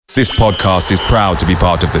This podcast is proud to be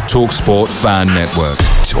part of the TalkSport Fan Network.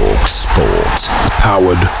 TalkSport.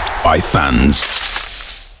 Powered by fans.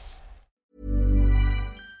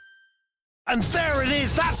 And there it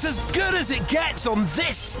is, that's as good as it gets on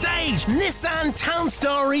this stage. Nissan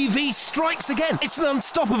Townstar EV strikes again. It's an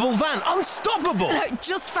unstoppable van, unstoppable.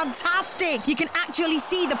 Just fantastic. You can actually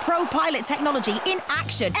see the ProPilot technology in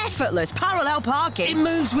action. Effortless parallel parking. It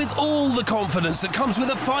moves with all the confidence that comes with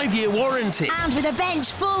a 5-year warranty. And with a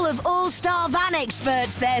bench full of all-star van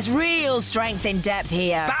experts, there's real strength in depth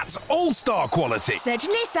here. That's all-star quality. Search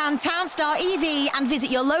Nissan Townstar EV and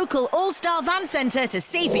visit your local all-star van centre to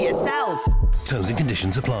see for yourself. Terms and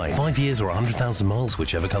conditions apply. 5 years or 100,000 miles,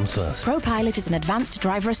 whichever comes first. ProPilot is an advanced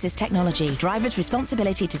driver assist technology. Driver's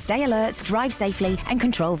responsibility to stay alert, drive safely and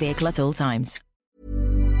control vehicle at all times.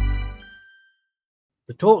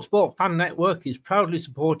 The TalkSport Fan Network is proudly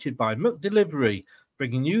supported by McDelivery,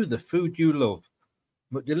 bringing you the food you love.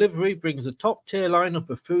 McDelivery brings a top-tier lineup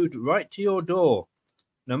of food right to your door.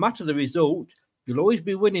 No matter the result, you'll always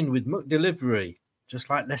be winning with McDelivery, just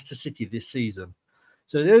like Leicester City this season.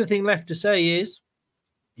 So the only thing left to say is,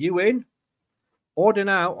 you win. Order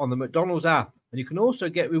now on the McDonald's app, and you can also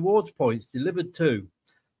get rewards points delivered too.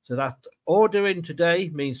 So that ordering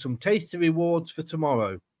today means some tasty rewards for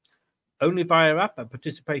tomorrow. Only via app at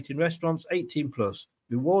participating restaurants, 18+.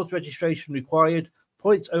 Rewards registration required.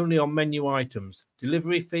 Points only on menu items.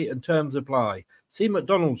 Delivery fee and terms apply. See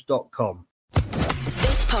mcdonalds.com.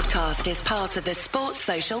 This podcast is part of the Sports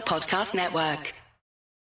Social Podcast Network.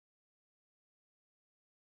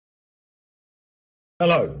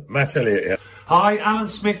 Hello, Matt Elliott here. Hi, Alan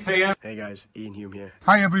Smith here. Hey guys, Ian Hume here.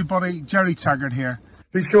 Hi everybody, Jerry Taggart here.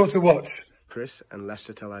 Be sure to watch Chris and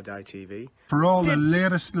Leicester Till I Die TV for all the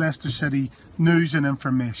latest Leicester City news and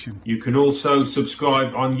information. You can also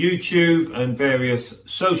subscribe on YouTube and various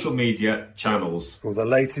social media channels for the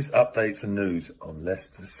latest updates and news on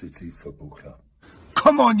Leicester City Football Club.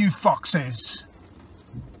 Come on, you foxes!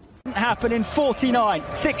 Happen in 49,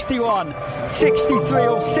 61, 63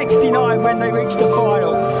 or 69 when they reach the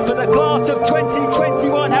final. But the class of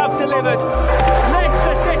 2021 have delivered.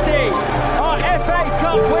 Leicester City are FA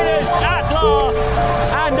Cup winners at last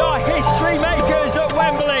and are history makers at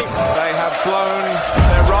Wembley. They have blown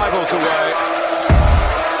their rivals away.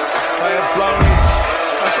 They have blown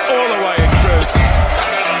us all away in truth.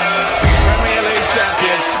 Premier League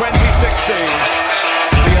champions 2016.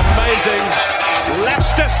 The amazing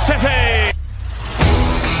Leicester City!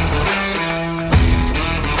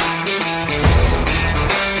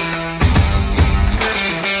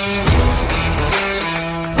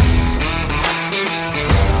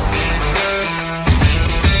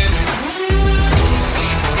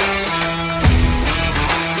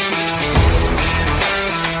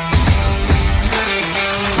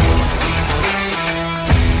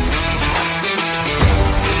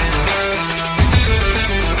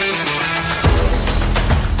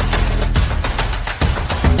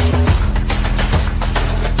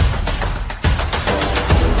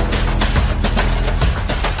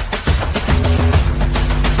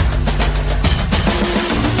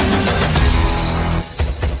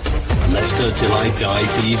 Till I Die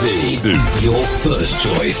TV. Your first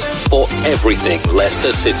choice for everything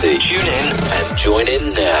Leicester City. Tune in and join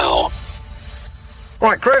in now.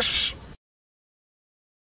 Right, Chris.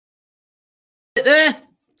 There.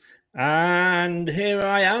 And here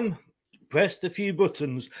I am. Pressed a few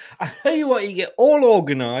buttons. I tell you what, you get all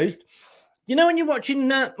organised. You know when you're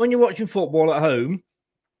watching football at home,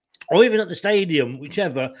 or even at the stadium,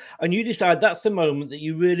 whichever, and you decide that's the moment that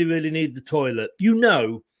you really, really need the toilet.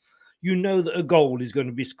 You know that a goal is going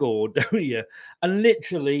to be scored, don't you? And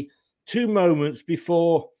literally 2 moments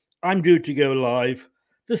before I'm due to go live,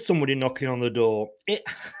 there's somebody knocking on the door. It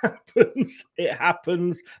happens. It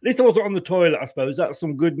happens. At least I wasn't on the toilet, I suppose. That's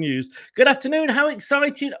some good news. Good afternoon. How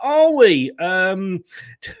excited are we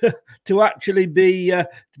to actually be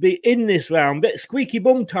in this round? Bit squeaky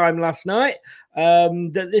bum time last night.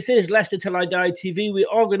 This is Leicester Till I Die TV. We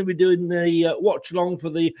are going to be doing the watch along for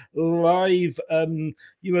the live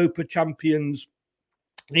Europa Champions,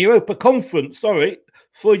 the Europa Conference. Sorry,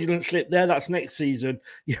 fraudulent slip there. That's next season.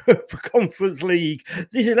 Europa Conference League.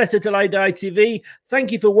 This is Leicester Till I Die TV.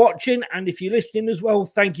 Thank you for watching, and if you're listening as well,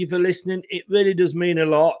 thank you for listening. It really does mean a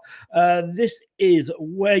lot. This is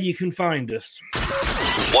where you can find us.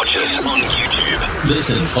 Watch us on YouTube.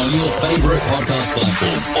 Listen on your favourite podcast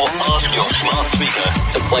platform, or ask your smart speaker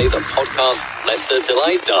to play the podcast Leicester Till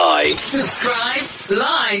I Die. Subscribe,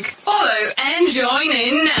 like, follow, and join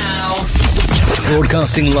in now.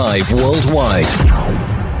 Broadcasting live worldwide.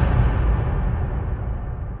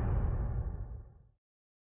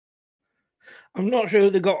 I'm not sure who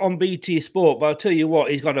they got on BT Sport, but I'll tell you what,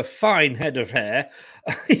 he's got a fine head of hair.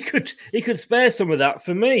 He could spare some of that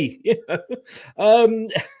for me. You know?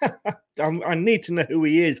 I need to know who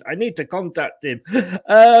he is. I need to contact him.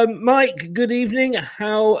 Mike, good evening.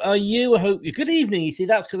 How are you? I hope you. Good evening. You see,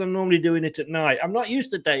 that's because I'm normally doing it at night. I'm not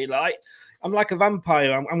used to daylight. I'm like a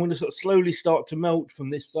vampire. I'm going to sort of slowly start to melt from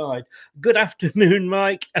this side. Good afternoon,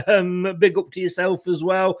 Mike. Big up to yourself as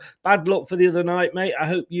well. Bad luck for the other night, mate. I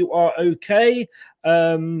hope you are okay.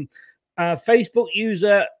 Facebook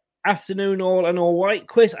user, afternoon all and all white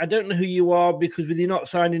quiz. I don't know who you are because with you not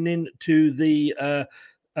signing in to the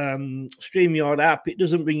StreamYard app, it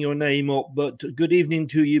doesn't bring your name up. But good evening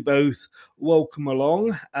to you both. Welcome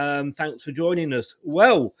along. Thanks for joining us.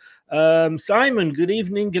 Well, Simon, good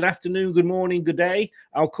evening, good afternoon, good morning, good day.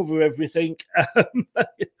 I'll cover everything.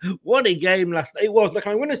 What a game last night it was. Look,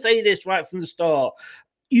 I'm going to say this right from the start.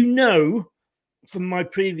 You know, from my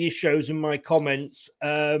previous shows and my comments,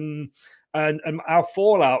 and our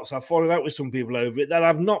fallouts, I've fallen out with some people over it, that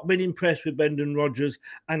I've not been impressed with Brendan Rodgers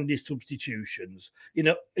and his substitutions. You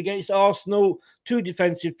know, against Arsenal, 2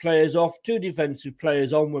 defensive players off, 2 defensive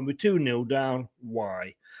players on when we're 2-0 down.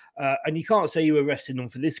 Why? And you can't say you were resting them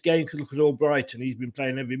for this game because look at Albrighton. He's been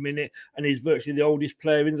playing every minute and he's virtually the oldest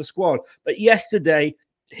player in the squad. But yesterday,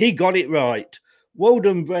 he got it right. Well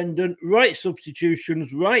done, Brendan. Right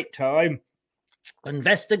substitutions, right time. And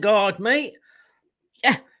Vestergaard, mate.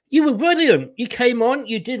 Yeah, you were brilliant. You came on,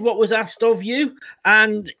 you did what was asked of you,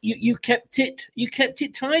 and you kept it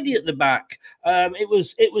tidy at the back. It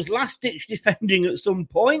was last-ditch defending at some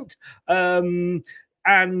point. And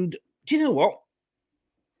do you know what?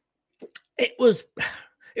 It was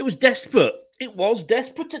desperate. It was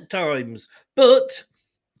desperate at times. But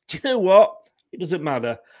do you know what? It doesn't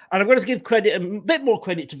matter. And I've got to give credit, a bit more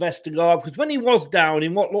credit to Vestergaard, because when he was down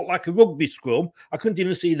in what looked like a rugby scrum, I couldn't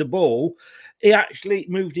even see the ball, he actually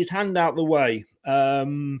moved his hand out the way.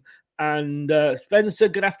 Spencer,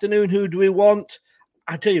 good afternoon. Who do we want?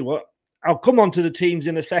 I tell you what, I'll come on to the teams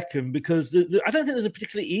in a second because I don't think there's a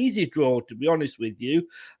particularly easy draw, to be honest with you.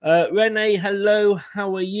 Renee, hello.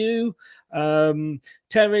 How are you?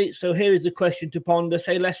 Terry, so here is a question to ponder.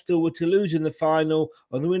 Say Leicester were to lose in the final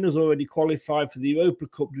and the winners already qualified for the Europa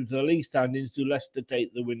Cup due to the league standings. Do Leicester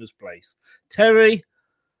take the winner's place? Terry,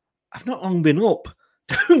 I've not long been up.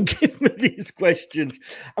 Don't give me these questions.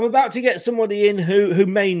 I'm about to get somebody in who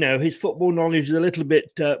may know. His football knowledge is a little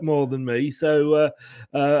bit more than me. So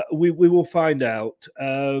we will find out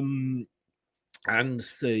and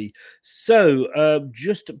see. So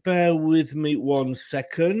just bear with me 1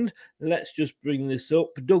 second. Let's just bring this up.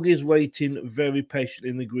 Doug is waiting very patiently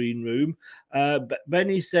in the green room.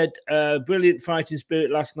 Benny said, brilliant fighting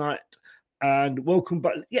spirit last night. And welcome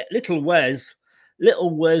back. Yeah, Little Wes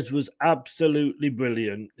was absolutely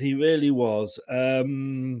brilliant. He really was.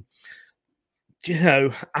 You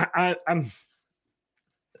know, I'm.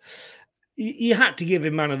 You had to give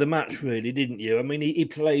him man of the match, really, didn't you? I mean, he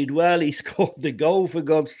played well. He scored the goal, for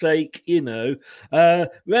God's sake, you know.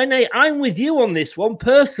 Rene, I'm with you on this one.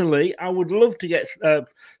 Personally, I would love to get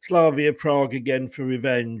Slavia Prague again for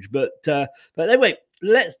revenge. But anyway,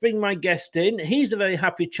 let's bring my guest in. He's a very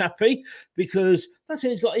happy chappy because that's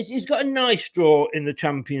what he's got a nice draw in the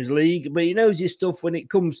Champions League, but he knows his stuff when it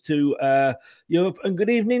comes to Europe. And good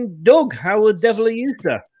evening, Doug. How the devil are you,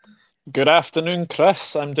 sir? Good afternoon,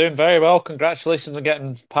 Chris. I'm doing very well. Congratulations on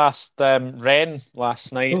getting past Rennes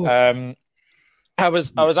last night. Oh. I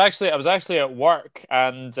was actually at work,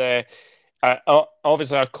 and I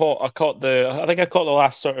caught the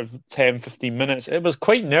last sort of 10-15 minutes. It was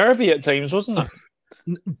quite nervy at times, wasn't it?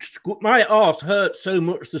 My arse hurt so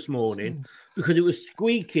much this morning because it was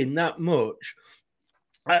squeaking that much.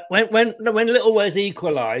 When Little Wes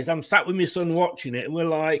equalised, I'm sat with my son watching it, and we're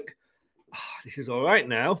like, this is all right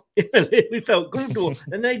now. We felt comfortable.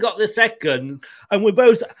 And they got the second, and we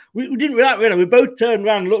didn't realize. We both turned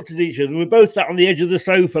around and looked at each other, and we both sat on the edge of the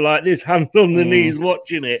sofa like this, hands on the knees,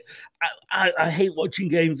 watching it. I hate watching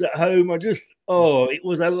games at home. It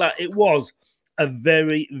was a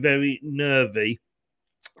very, very nervy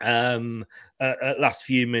last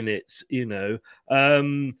few minutes, you know.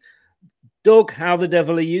 Doug, how the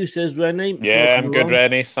devil are you, says Rennie. Yeah, I'm good,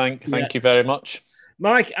 Rennie. Thank you very much.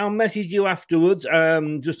 Mike, I'll message you afterwards.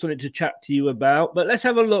 Just wanted to chat to you about, but let's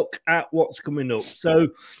have a look at what's coming up. So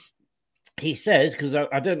he says, because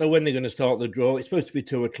I don't know when they're going to start the draw. It's supposed to be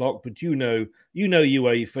 2:00, but you know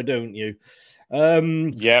UEFA, don't you?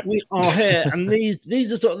 Yeah, we are here, and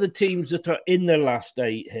these are sort of the teams that are in the last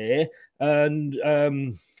 8 here, and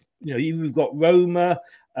we've got Roma,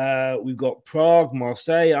 we've got Prague,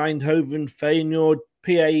 Marseille, Eindhoven, Feyenoord,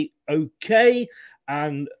 PAOK,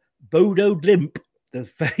 and Bodo Glimt. The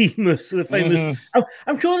famous.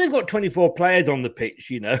 I'm sure they've got 24 players on the pitch.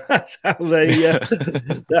 You know, that's how they get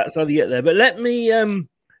there. But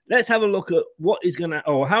let's have a look at how it's going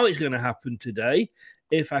to happen today.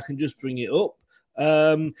 If I can just bring it up.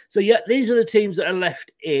 These are the teams that are left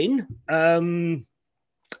in.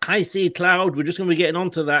 High Sea Cloud. We're just going to be getting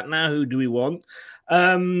onto that now. Who do we want?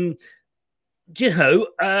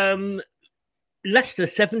 Leicester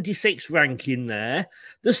 76 ranking there.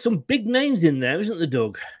 There's some big names in there, isn't there,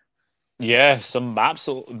 Doug? Yeah, some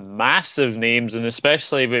absolute massive names, and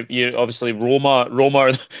especially with obviously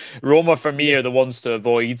Roma for me are the ones to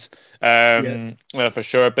avoid, for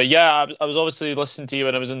sure. But yeah, I was obviously listening to you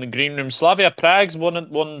when I was in the green room. Slavia Prague's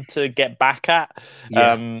one to get back at,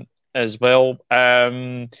 as well.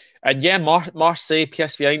 Marseille,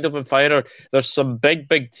 PSV Eindhoven, Feyenoord. There's some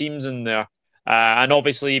big teams in there. And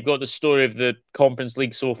obviously, you've got the story of the Conference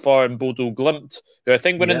League so far in Bodo Glimt, who I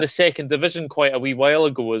think were in the second division quite a wee while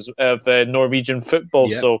ago of Norwegian football.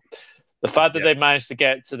 Yeah. So the fact that they've managed to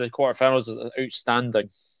get to the quarterfinals is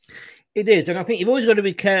outstanding. It is, and I think you've always got to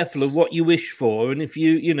be careful of what you wish for. And if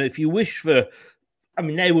you wish for, I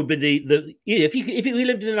mean, they would be if we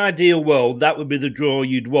lived in an ideal world, that would be the draw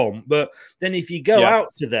you'd want. But then if you go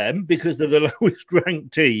out to them because they're the lowest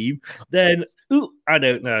ranked team, then I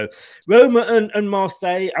don't know. Roma and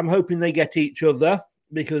Marseille, I'm hoping they get each other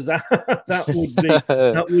because that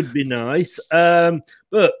would be nice.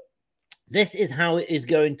 But this is how it is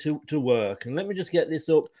going to work. And let me just get this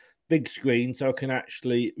up big screen so I can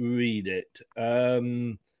actually read it. There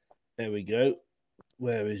we go.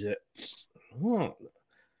 Where is it? What?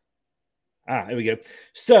 Here we go.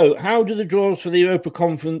 So, how do the draws for the Europa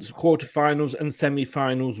Conference quarterfinals and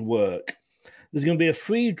semi-finals work? There's going to be a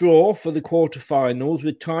free draw for the quarterfinals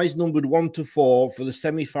with ties numbered 1 to 4 for the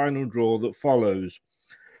semi-final draw that follows.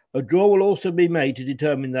 A draw will also be made to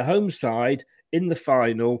determine the home side in the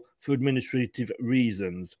final for administrative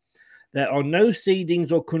reasons. There are no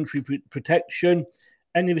seedings or country protection.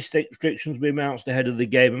 Any restrictions will be announced ahead of the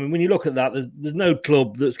game. I mean, when you look at that, there's no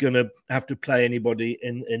club that's going to have to play anybody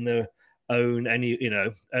in their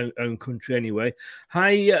own country anyway.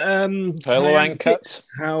 Hi, hello, Ankit.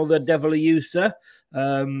 How the devil are you, sir?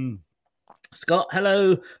 Scott,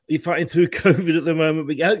 hello. You're fighting through COVID at the moment,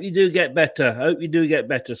 but I hope you do get better.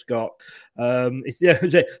 Scott. As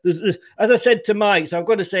I said to Mike, so I've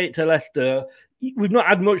got to say it to Leicester. We've not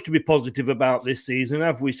had much to be positive about this season,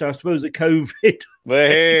 have we? So I suppose that COVID.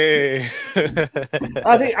 Hey.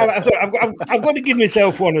 I think I've got to give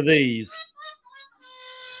myself one of these.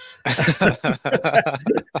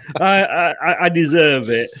 I deserve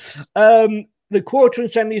it. The quarter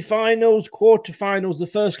and quarterfinals, the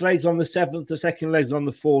first leg's on the 7th, the second leg's on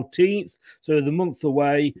the 14th, so the month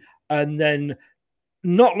away. And then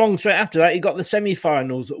not long straight after that, you got the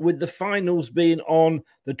semi-finals, with the finals being on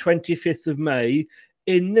the 25th of May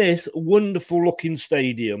in this wonderful-looking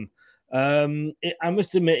stadium. I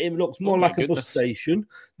must admit, it looks more like a bus station,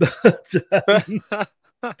 but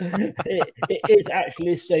it is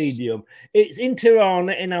actually a stadium. It's in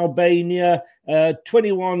Tirana in Albania,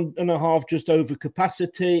 21.5 just over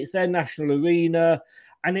capacity. It's their national arena,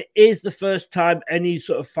 and it is the first time any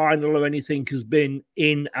sort of final or anything has been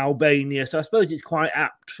in Albania. So I suppose it's quite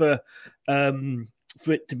apt for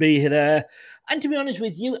it to be there. And to be honest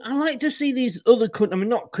with you, I like to see these other countries. I mean,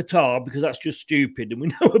 not Qatar, because that's just stupid, and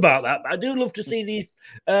we know about that. But I do love to see these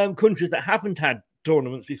countries that haven't had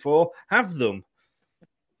tournaments before have them.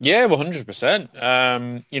 Yeah, 100%.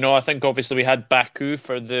 I think obviously we had Baku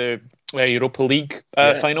for the Europa League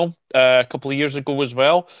final a couple of years ago as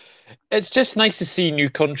well. It's just nice to see new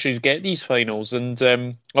countries get these finals, and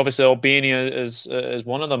obviously Albania is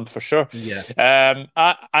one of them for sure. Yeah.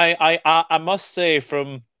 I must say,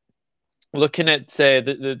 from looking at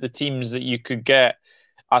the teams that you could get,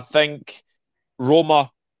 I think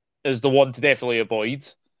Roma is the one to definitely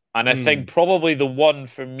avoid, and I think probably the one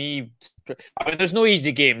for me. I mean, there's no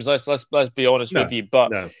easy games. Let's be honest with you,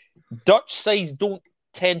 but Dutch sides don't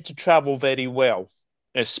tend to travel very well,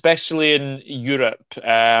 especially in Europe.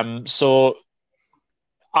 So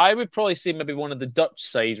I would probably say maybe one of the Dutch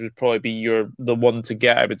sides would probably be the one to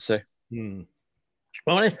get, I would say.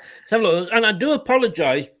 Well, let's have a look. And I do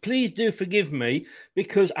apologise. Please do forgive me,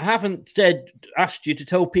 because I haven't asked you to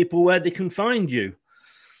tell people where they can find you.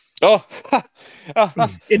 Oh,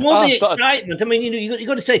 in all the excitement, I mean, you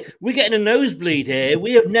got to say, we're getting a nosebleed here.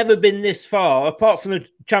 We have never been this far, apart from the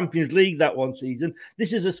Champions League that one season.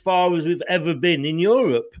 This is as far as we've ever been in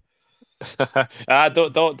Europe.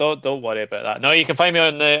 Don't worry about that. No, you can find me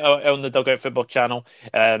on the Dugout Football channel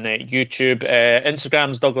and YouTube.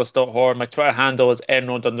 Instagram's Douglas.Horn. My Twitter handle is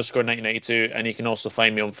enroad_1992, and you can also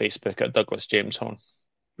find me on Facebook at Douglas James Horn.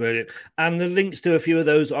 Brilliant. And the links to a few of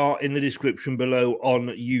those are in the description below on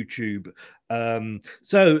YouTube.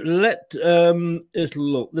 So let's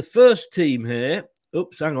look. The first team here.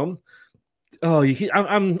 Oops, hang on. Oh,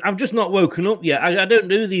 I've just not woken up yet. I don't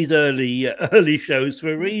do these early shows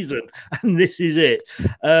for a reason, and this is it.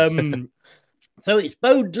 So it's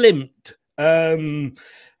Bodø Glimt,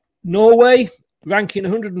 Norway, ranking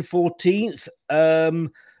 114th.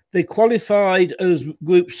 They qualified as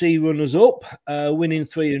Group C runners-up, winning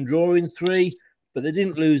 3 and drawing 3, but they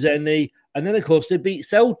didn't lose any. And then, of course, they beat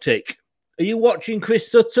Celtic. Are you watching,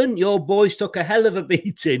 Chris Sutton? Your boys took a hell of a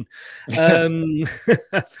beating. Sorry,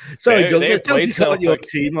 Doug, they're Celtic not your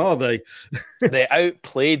team, are they? They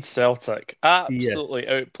outplayed Celtic. Absolutely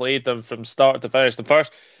outplayed them from start to finish. The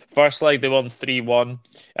first leg they won 3-1,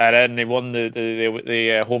 and then they won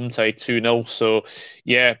the home tie 2-0. So,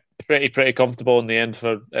 yeah, pretty comfortable in the end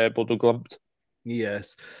for Bodø Glimt.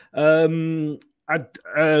 Yes. I'm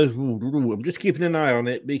just keeping an eye on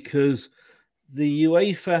it because the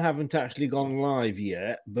UEFA haven't actually gone live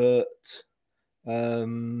yet, but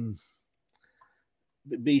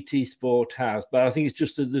BT Sport has. But I think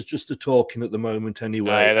there's just a talking at the moment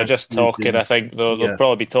anyway. They're just talking. I think they'll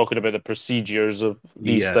probably be talking about the procedures of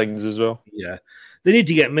these things as well. Yeah. They need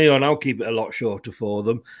to get me on. I'll keep it a lot shorter for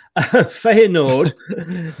them. Feyenoord,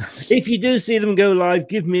 if you do see them go live,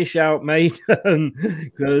 give me a shout, mate,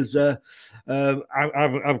 because I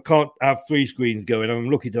can't have 3 screens going.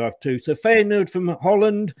 I'm lucky to have 2. So Feyenoord from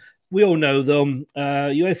Holland, we all know them.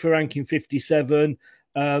 UEFA ranking 57.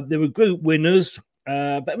 They were group winners.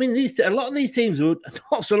 But I mean, a lot of these teams were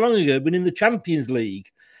not so long ago been in the Champions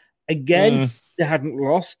League. Again, they hadn't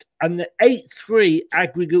lost, and the 8-3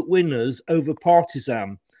 aggregate winners over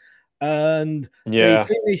Partizan. And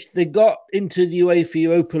they got into the UEFA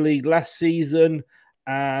Europa League last season,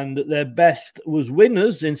 and their best was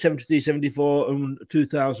winners in 73-74 and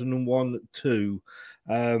 2001-2.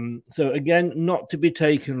 So again, not to be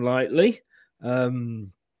taken lightly.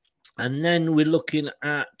 And then we're looking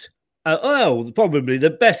at probably the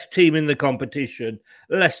best team in the competition,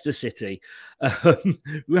 Leicester City,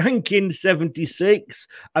 ranking 76.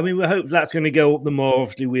 I mean, we hope that's going to go up the more.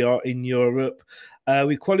 Obviously, we are in Europe.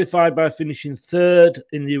 We qualified by finishing 3rd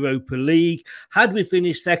in the Europa League. Had we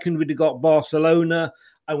finished 2nd, we'd have got Barcelona,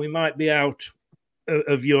 and we might be out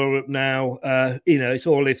of Europe now. It's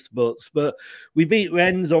all ifs, buts. But we beat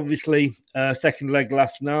Rennes, obviously, 2nd leg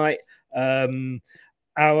last night.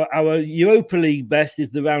 Our Europa League best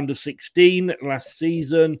is the round of 16 last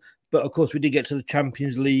season, but of course we did get to the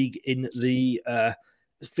Champions League in the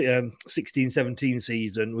 16-17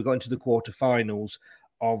 season. We got into the quarterfinals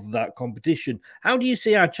of that competition. How do you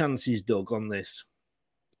see our chances, Doug, on this?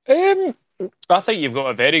 I think you've got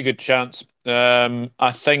a very good chance.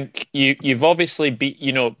 I think you've obviously beat,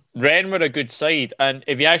 Rennes were a good side, and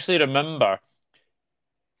if you actually remember,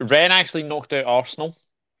 Rennes actually knocked out Arsenal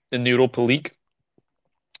in the Europa League.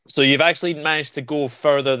 So you've actually managed to go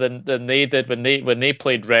further than they did when they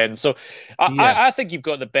played Rennes. So I think you've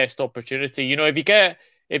got the best opportunity. PAOK,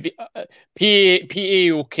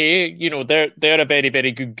 they're a very,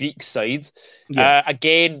 very good Greek side. Yeah.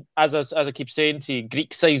 Again, as I keep saying to you,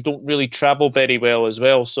 Greek sides don't really travel very well as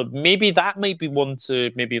well. So maybe that might be one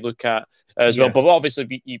to maybe look at as well. But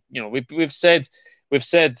obviously, we've said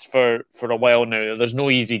for a while now there's no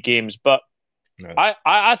easy games, but. No.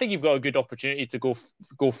 I think you've got a good opportunity to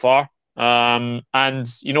go far, and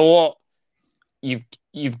you know what,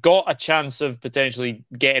 you've got a chance of potentially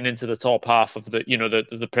getting into the top half of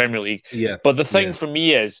the Premier League. Yeah. But the thing for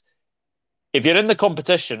me is, if you're in the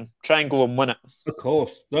competition, try and go and win it. Of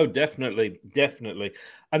course, no, definitely.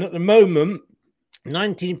 And at the moment,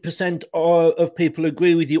 19% of people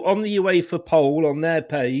agree with you on the UEFA poll on their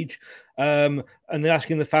page, and they're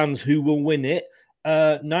asking the fans who will win it.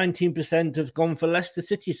 19% have gone for Leicester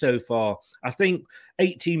City so far. I think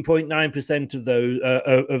 18.9% of those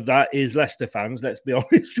of that is Leicester fans. Let's be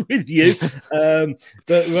honest with you.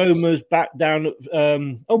 But Roma's back down.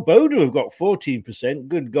 Bodø have got 14%.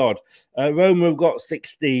 Good God. Roma have got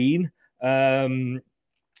 16. And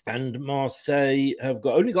Marseille have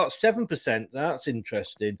only got 7%. That's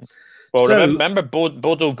interesting. Well, remember,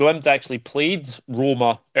 Bodø Glimt actually played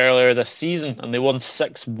Roma earlier this season, and they won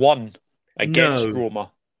 6-1. Against Roma.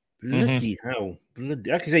 Bloody hell.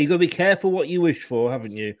 Like I say, you've got to be careful what you wish for,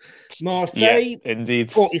 haven't you? Marseille, indeed.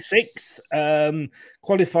 46th,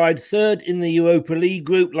 qualified 3rd in the Europa League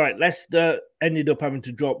group, like Leicester, ended up having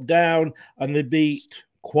to drop down, and they beat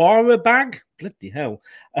Quarabag, bloody hell.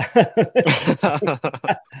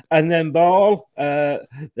 And then Ball,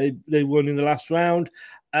 they won in the last round.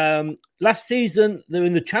 Last season, they were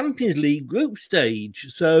in the Champions League group stage.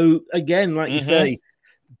 So, again, like you say,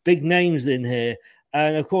 big names in here.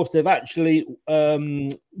 And, of course, they've actually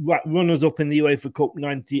runners-up in the UEFA Cup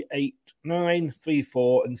 98-9,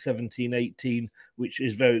 3-4, and 17-18, which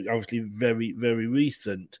is obviously very, very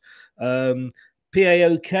recent.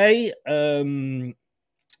 PAOK,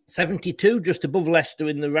 72, just above Leicester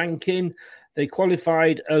in the ranking. They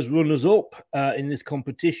qualified as runners-up in this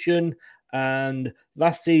competition. And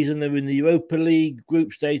last season, they were in the Europa League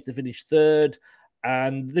group stage. They finished third.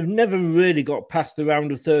 And they've never really got past the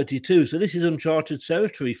round of 32. So this is uncharted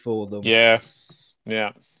territory for them. Yeah.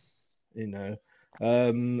 You know,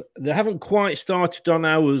 they haven't quite started on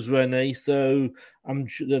ours, Renee. So I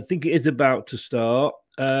think it is about to start.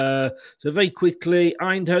 So very quickly,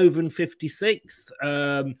 Eindhoven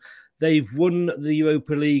 56th. They've won the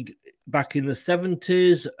Europa League back in the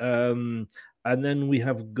 70s. And then we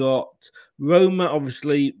have got Roma,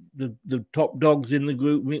 obviously the top dogs in the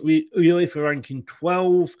group. We UEFA ranking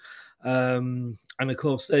 12. And of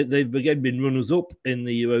course, they've again been runners-up in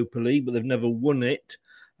the Europa League, but they've never won it.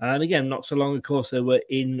 And again, not so long, of course, they were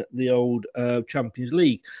in the old Champions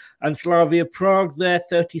League. And Slavia Prague, their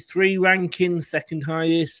 33 ranking, second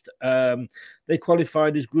highest. They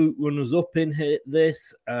qualified as group runners-up in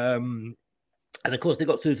this. And, of course, they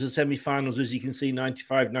got through to the semi-finals, as you can see,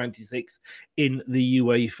 95-96 in the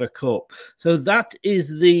UEFA Cup. So that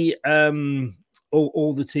is the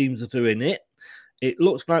all the teams that are in it. It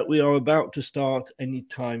looks like we are about to start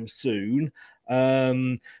anytime soon.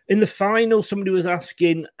 In the final, somebody was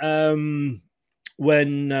asking how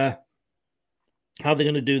they're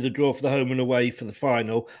going to do the draw for the home and away for the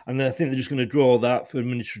final. And I think they're just going to draw that for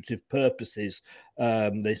administrative purposes,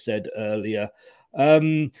 they said earlier.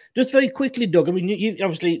 Just very quickly, Doug, I mean, you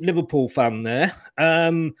obviously Liverpool fan there.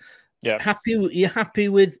 You're happy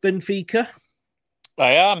with Benfica?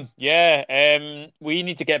 I am, yeah. We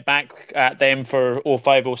need to get back at them for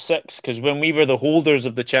 05-06 because when we were the holders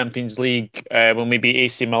of the Champions League, when we beat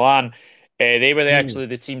AC Milan, they were actually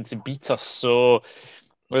the team to beat us. So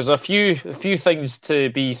there's a few things to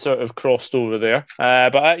be sort of crossed over there.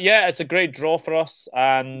 But it's a great draw for us,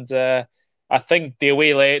 and I think the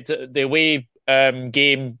away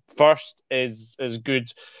game first is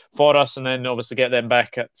good for us, and then obviously get them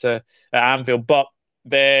back at Anfield. But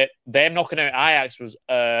them knocking out Ajax was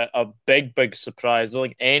a big surprise. I don't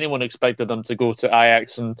think anyone expected them to go to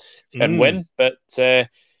Ajax and win. But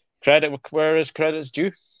credit where is credit's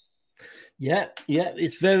due. Yeah,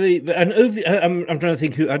 it's very. And I'm trying to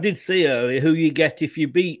think who I did see earlier. Who you get if you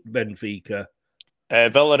beat Benfica?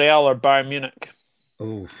 Villarreal or Bayern Munich.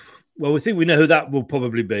 Oh. Well, we think we know who that will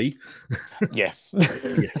probably be. Yeah.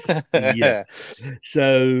 Yes. Yeah.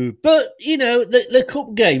 So, but, you know, the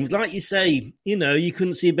cup games, like you say, you know, you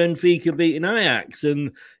couldn't see Benfica beating Ajax.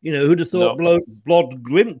 And, you know, who'd have thought Blood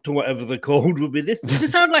Grimt or whatever they're called would be this? They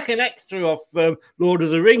sound like an extra off Lord of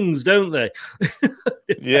the Rings, don't they?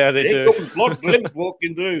 Yeah, they do. Blood Grimt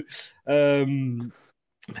walking through.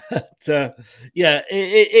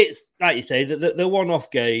 It's like you say, the one-off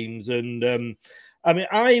games. And, I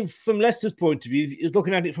mean, from Leicester's point of view, is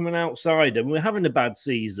looking at it from an outsider. We're having a bad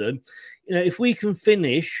season. You know, if we can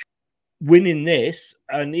finish winning this,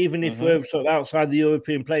 and even if we're sort of outside the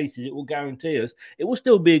European places, it will guarantee us. It will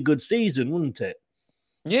still be a good season, wouldn't it?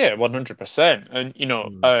 Yeah, 100%. And you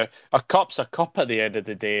know, a cup's a cup at the end of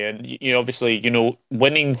the day, and you know, obviously, you know,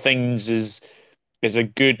 winning things is a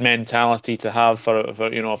good mentality to have for a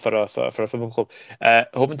football club.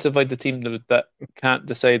 Hoping to avoid the team that can't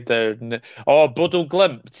decide their. Bodo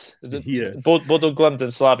Glimt. Is it? Yes. Bodo Glimt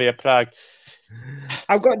and Slavia Prague.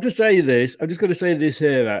 I've got to say this. I'm just going to say this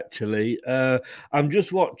here, actually. I'm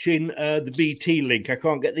just watching the BT link. I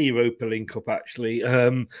can't get the Europa link up, actually.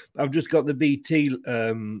 I've just got the BT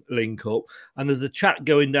link up, and there's a chat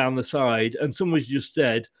going down the side, and someone's just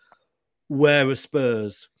said, "Where are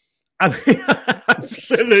Spurs?" I mean, I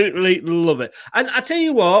absolutely love it. And I tell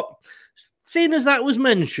you what, seeing as that was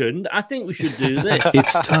mentioned, I think we should do this.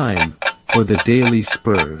 It's time for the Daily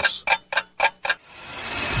Spurs.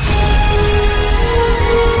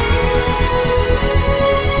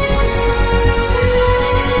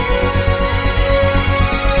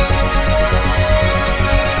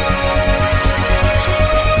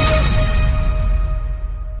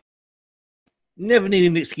 Never need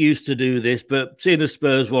an excuse to do this, but seeing as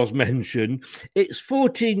Spurs was mentioned, it's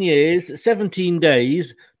 14 years, 17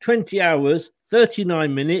 days, 20 hours,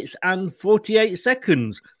 39 minutes and 48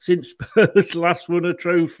 seconds since Spurs last won a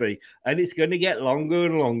trophy, and it's going to get longer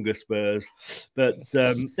and longer, Spurs. But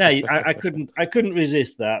hey, I couldn't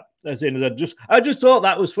resist that. As in, I just thought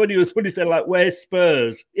that was funny. It was funny, said like, "Where's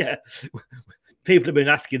Spurs?" Yeah, people have been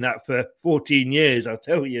asking that for 14 years. I'll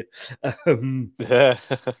tell you. But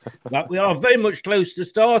we are very much close to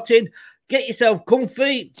starting. Get yourself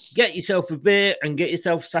comfy, get yourself a beer, and get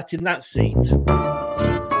yourself sat in that seat.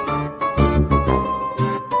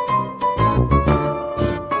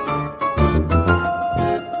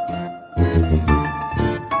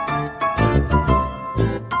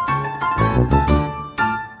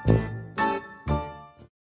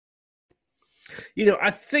 You know,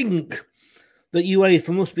 I think that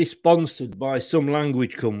UEFA must be sponsored by some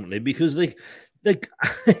language company because they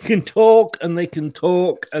can talk and they can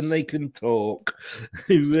talk and they can talk.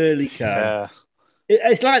 They really can. Yeah.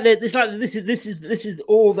 It's like this is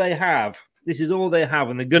all they have. This is all they have,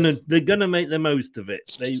 and they're gonna make the most of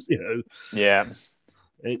it. Yeah.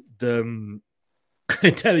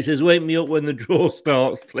 Terry says, "Wake me up when the draw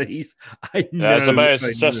starts, please." I know. Yeah,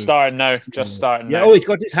 it's just starting now. Just starting now. Oh, he's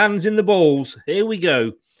got his hands in the balls. Here we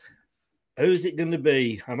go. Who's it going to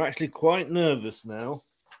be? I'm actually quite nervous now.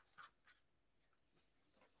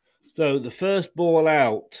 So the first ball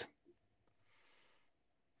out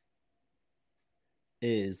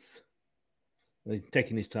is, he's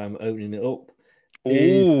taking his time opening it up.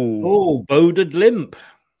 Bodo Glimt.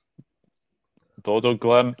 Bodo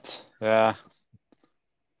Glimt, yeah.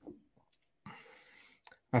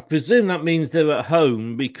 I presume that means they're at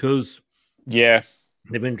home because they've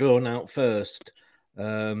been drawn out first.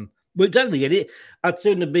 But don't get it. I'd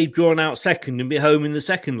sooner be drawn out second and be home in the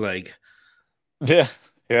second leg. Yeah.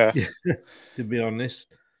 To be honest.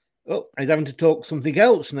 Oh, he's having to talk something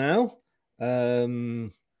else now.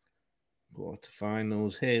 Quarterfinals.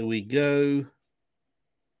 Here we go.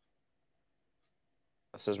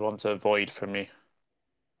 This is one to avoid for me.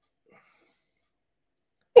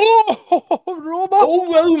 Oh, Roma!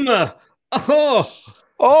 Oh, Roma!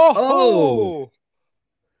 Oh!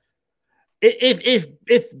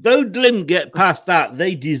 If Bodlim get past that,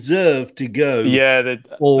 they deserve to go. Yeah,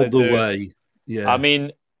 all the way. Yeah, I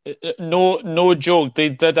mean, no joke. They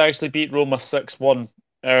did actually beat Roma 6-1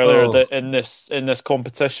 earlier in this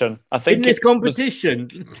competition. I think in this competition.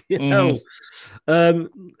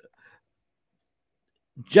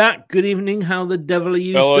 Jack, good evening. How the devil are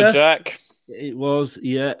you, Hello, sir? Jack. It was,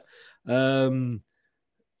 yeah. Roma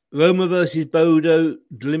versus Bodo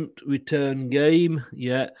Glimt return game,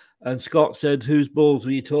 yeah. And Scott said, whose balls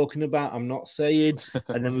were you talking about? I'm not saying.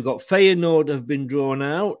 And then we've got Feyenoord have been drawn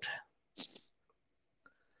out.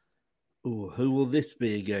 Oh, who will this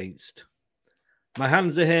be against? My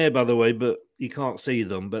hands are here, by the way, but you can't see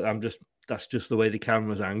them. But that's just the way the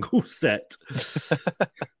camera's angle set.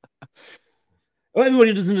 Oh,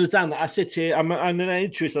 everybody doesn't understand that. I sit here, I'm an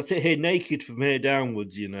actress. I sit here naked from here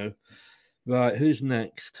downwards, you know. Right, who's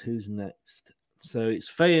next? So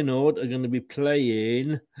it's Feyenoord are going to be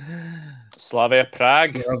playing Slavia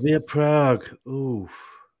Prague. Ooh.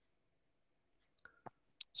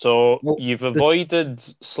 So you've avoided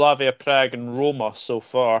Slavia Prague and Roma so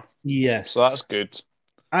far. Yes. So that's good.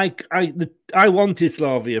 I wanted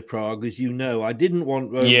Slavia Prague, as you know. I didn't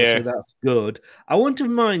want Roma, so that's good. I wouldn't have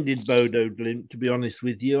minded Bodo Glimt, to be honest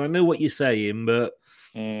with you. I know what you're saying, but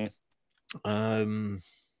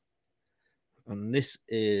and this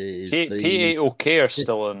is PAOK are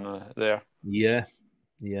still in there. Yeah.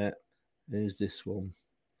 Who's this one?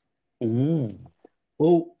 Ooh.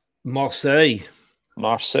 Oh, Marseille.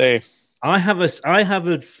 I have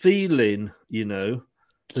a feeling, you know,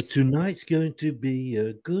 that tonight's going to be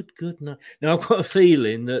a good night. Now I've got a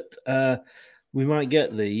feeling that we might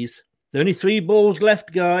get these. There's only 3 balls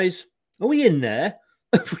left, guys. Are we in there?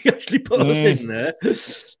 Have we actually put us in there?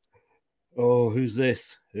 Oh, who's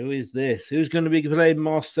this? Who is this? Who's going to be playing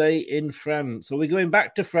Marseille in France? Are we going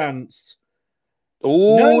back to France?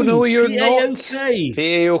 Oh, no, you're not.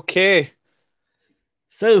 PAOK.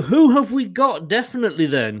 So who have we got definitely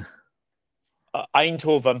then?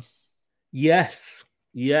 Eindhoven. Yes.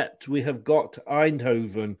 Yet we have got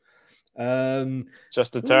Eindhoven.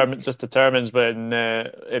 Just determines when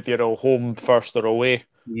if you're home first or away.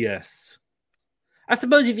 Yes. I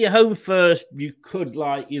suppose if you're home first, you could,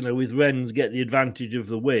 with Rennes, get the advantage of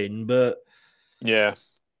the win. But,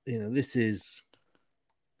 this is...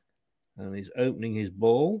 And he's opening his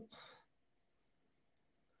ball.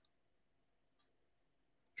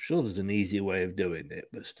 I'm sure there's an easier way of doing it,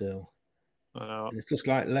 but still. It's just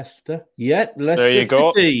like Leicester. Yeah,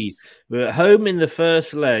 Leicester City. We're at home in the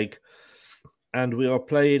first leg. And we are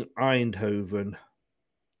playing Eindhoven.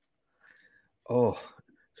 Oh,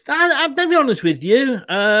 I'll be honest with you.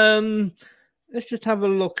 Let's just have a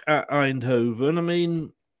look at Eindhoven. I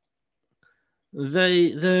mean,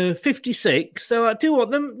 they're 56. So I do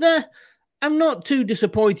want them. I'm not too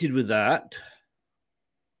disappointed with that.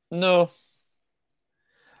 No.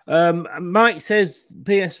 Mike says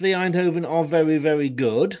PSV Eindhoven are very, very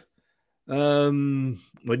good. Well,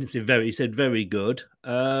 he didn't say very. He said very good.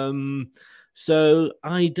 So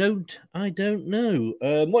I don't know.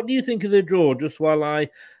 What do you think of the draw? Just while I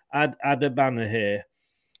add a banner here.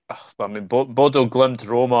 I mean, Bodo Glimt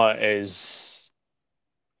Roma is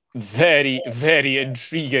very, very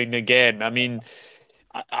intriguing again. I mean,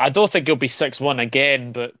 I don't think it'll be 6-1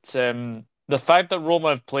 again, but the fact that Roma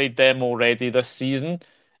have played them already this season,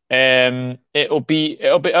 it'll be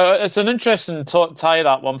it's an interesting tie,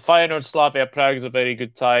 that one. Feyenoord Slavia Prague is a very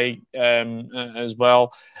good tie as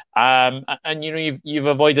well. And you've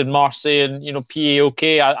avoided Marseille and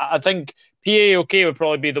PAOK. I think PAOK would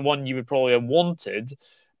probably be the one you would probably have wanted,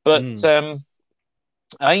 but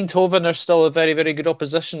Eindhoven are still a very, very good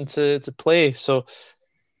opposition to play. So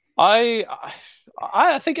I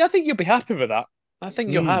think you'll be happy with that. I think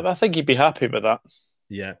you'd be happy with that.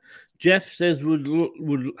 Yeah. Jeff says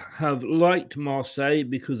would have liked Marseille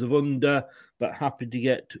because of under, but happy to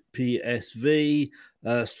get PSV.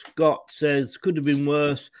 Scott says could have been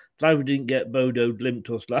worse. Glad we didn't get Bodo Glimt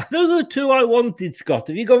or Slav. Those are the two I wanted, Scott.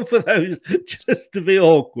 Have you gone for those just to be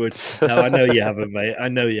awkward? No, I know you haven't, mate. I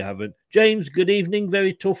know you haven't. James, good evening.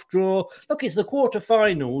 Very tough draw. Look, it's the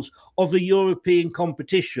quarterfinals of a European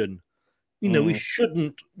competition. We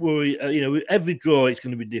shouldn't worry. Every draw it's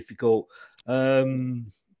going to be difficult. I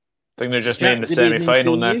think they're just making the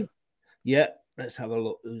semi-final now. Yeah, let's have a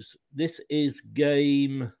look. This is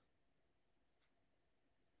game.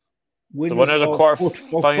 The winners of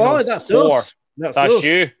quarter-final that's 4. Us. That's us.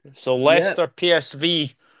 You. So Leicester,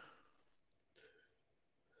 PSV.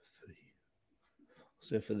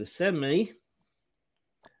 So for the semi,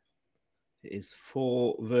 it is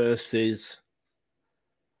 4 versus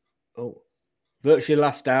virtually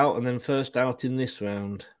last out and then first out in this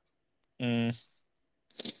round.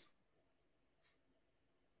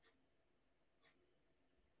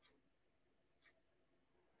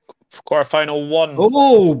 Quarter-final 1.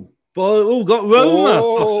 Got Roma,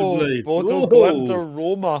 possibly. Bodo Glimt or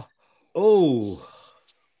Roma.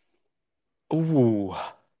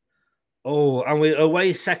 And we're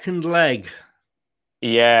away second leg.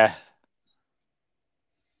 Yeah.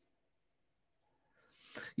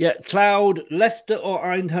 Yeah, Cloud, Leicester or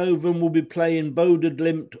Eindhoven will be playing Bodo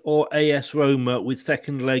Glimt or AS Roma, with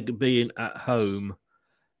second leg being at home.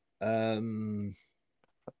 And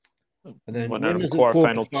then winners of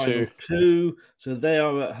quarter-final 2. So they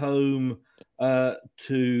are at home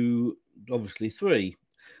to obviously 3.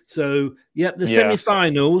 So, the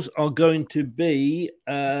semi-finals are going to be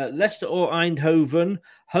Leicester or Eindhoven,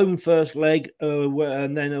 home first leg,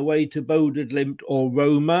 and then away to Bodo Glimt or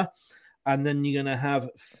Roma. And then you're going to have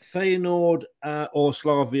Feyenoord or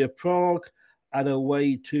Slavia Prague, and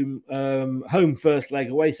away to home first leg,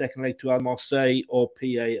 away second leg to Marseille or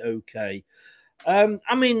PAOK.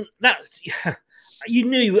 I mean, that's you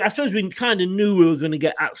knew. I suppose we kind of knew we were going to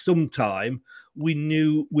get at some time. We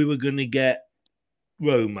knew we were going to get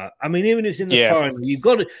Roma. I mean, even if it's in the final, you've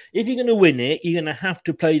got to. If you're going to win it, you're going to have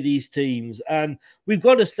to play these teams. And we've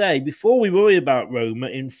got to say, before we worry about Roma,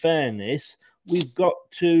 in fairness, we've got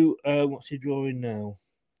to. What's he drawing now?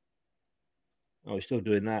 Oh, he's still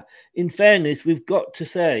doing that. In fairness, we've got to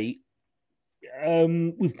say,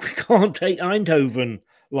 we can't take Eindhoven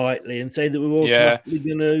lightly and say that we're automatically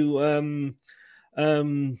going to,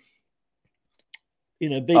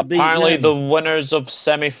 apparently the winners of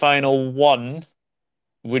semi-final 1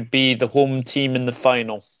 would be the home team in the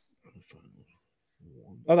final.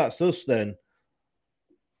 Oh, that's us then.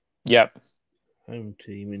 Yep. Home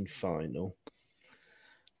team in final.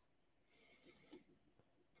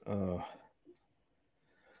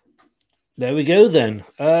 There we go then.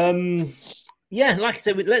 Like I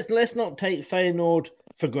said, let's not take Feyenoord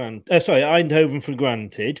for granted. Eindhoven for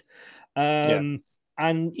granted. And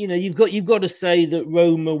you've got to say that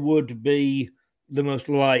Roma would be the most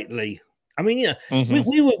likely. I mean,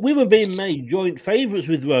 we were being made joint favourites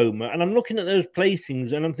with Roma, and I'm looking at those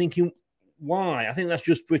placings and I'm thinking, why? I think that's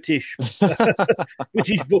just British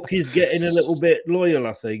bookies getting a little bit loyal,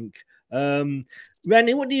 I think.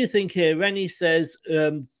 Rennie, what do you think here? Rennie says,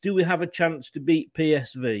 do we have a chance to beat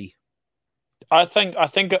PSV? I think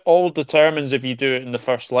it all determines if you do it in the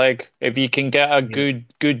first leg. If you can get a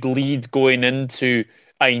good lead going into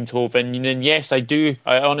Eindhoven, then yes,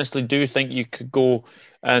 I honestly do think you could go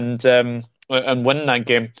and win that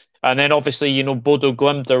game. And then obviously, Bodo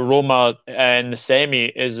Glimt or Roma in the semi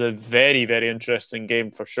is a very, very interesting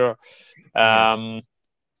game for sure. Yeah,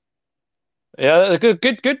 good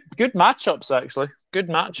matchups actually. Good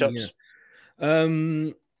matchups.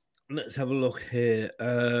 Yeah. Let's have a look here.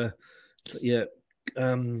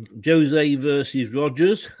 Jose versus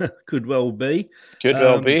Rodgers could well be. Could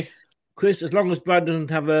well be. Chris, as long as Brad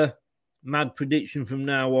doesn't have a mad prediction from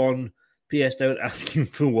now on, PS don't ask him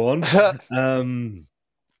for one.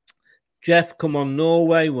 Jeff, come on,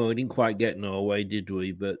 Norway. Well, we didn't quite get Norway, did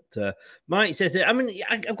we? But Mike says it. I mean,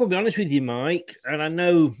 I've got to be honest with you, Mike, and I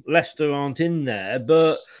know Leicester aren't in there,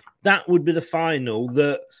 but that would be the final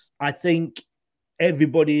that I think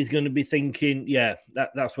everybody is going to be thinking, yeah,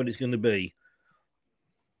 that's what it's going to be.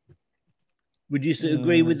 Would you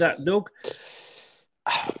agree with that, Doug?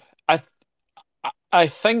 I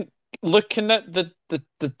think looking at the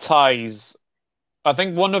ties, I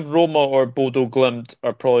think one of Roma or Bodo Glimt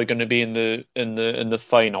are probably going to be in the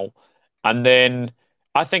final, and then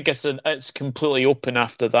I think it's completely open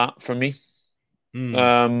after that for me.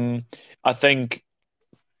 I think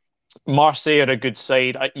Marseille are a good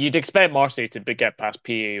side. You'd expect Marseille to get past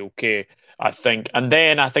PAOK, I think, and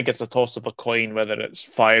then I think it's a toss of a coin whether it's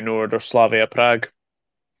Feyenoord or Slavia Prague.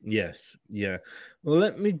 Yes, yeah. Well,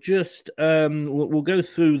 let me just we'll go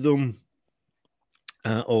through them.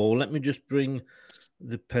 Or let me just bring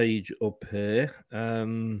the page up here.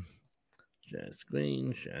 Share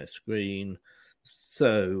screen.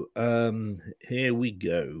 So here we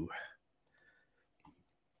go.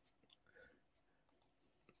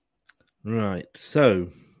 Right, so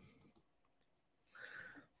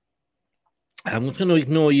I'm just going to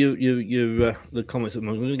ignore your the comments. I'm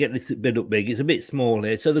going to get this bit up big. It's a bit small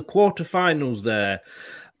here. So the quarterfinals there.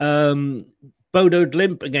 Bodo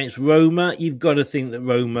Glimt against Roma. You've got to think that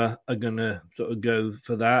Roma are going to sort of go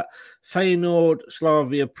for that. Feyenoord,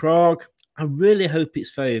 Slavia Prague. I really hope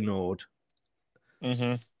it's Feyenoord.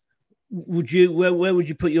 Mm-hmm. Would you? Where would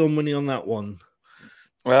you put your money on that one?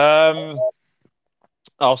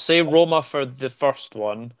 I'll say Roma for the first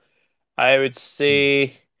one. I would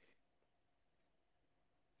say,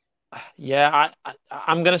 I'm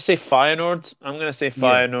going to say Feyenoord.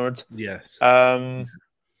 Yes.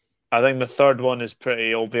 I think the third one is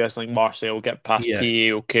pretty obvious. I think Marseille will get past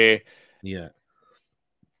PAOK. Yeah.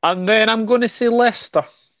 And then I'm going to say Leicester.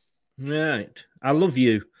 Right. I love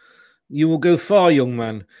you. You will go far, young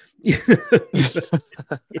man.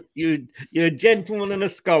 You're a gentleman and a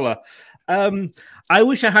scholar. I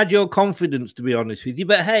wish I had your confidence, to be honest with you.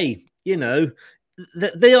 But hey,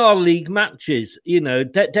 they are league matches.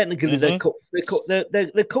 Technically they're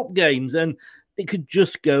cup games, and it could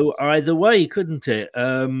just go either way, couldn't it?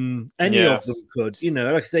 Any of them could.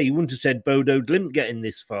 Like I say, you wouldn't have said Bodo Glimt getting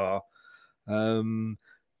this far.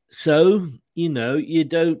 So, you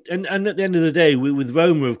don't... And at the end of the day, with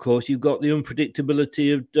Roma, of course, you've got the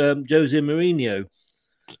unpredictability of Jose Mourinho.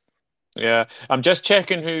 Yeah, I'm just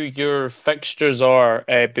checking who your fixtures are,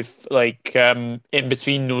 in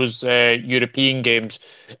between those European games.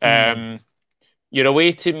 You're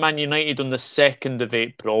away to Man United on the 2nd of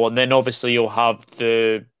April, and then obviously you'll have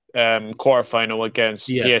the quarterfinal against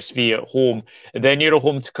PSV at home. And then you're at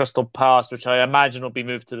home to Crystal Palace, which I imagine will be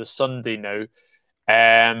moved to the Sunday now.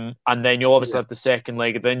 And then you'll obviously have the second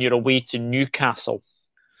leg, and then you're away to Newcastle.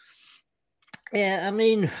 Yeah, I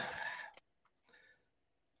mean,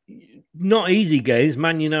 not easy games.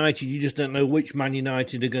 Man United, you just don't know which Man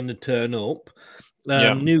United are going to turn up.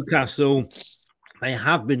 Newcastle, they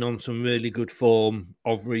have been on some really good form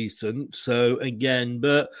of recent. So again,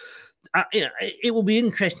 but it will be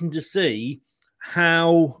interesting to see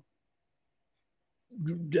how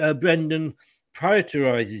Brendan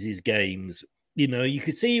prioritizes his games. You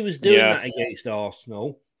could see he was doing that against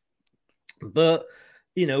Arsenal, but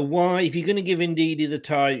why? If you're going to give Ndidi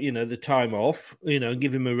the time off,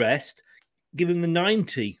 give him a rest, give him the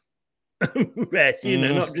 90 rest.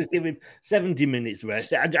 Not just give him 70 minutes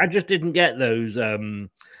rest. I just didn't get those.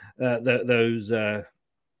 Those.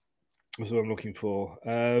 What's what I'm looking for?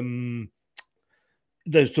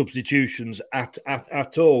 Those substitutions at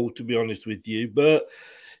all, to be honest with you. But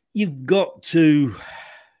you've got to.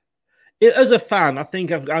 As a fan, I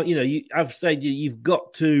think I've said you've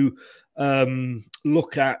got to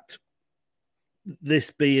look at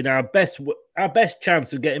this being our best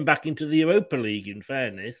chance of getting back into the Europa League. In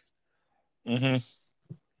fairness, yeah,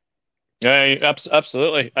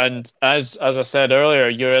 absolutely. And as I said earlier,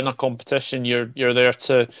 you're in a competition. You're there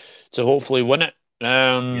to hopefully win it.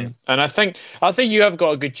 And I think you have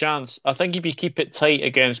got a good chance. I think if you keep it tight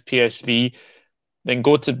against PSV, then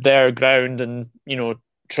go to their ground and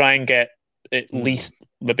try and get at least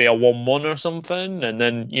maybe a 1-1 or something, and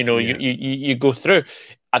then Yeah. you go through.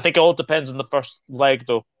 I think it all depends on the first leg,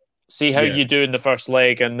 though. See how you do in the first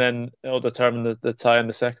leg, and then it'll determine the tie in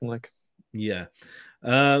the second leg. Yeah.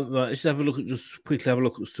 Right, let's quickly have a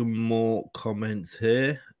look at some more comments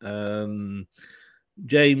here.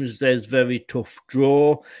 James says very tough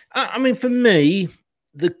draw. I mean, for me,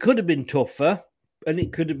 there could have been tougher and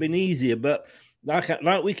it could have been easier, but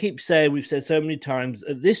like we keep saying, we've said so many times,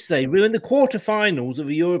 at this stage, we're in the quarterfinals of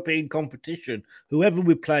a European competition. Whoever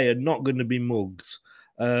we play are not going to be mugs.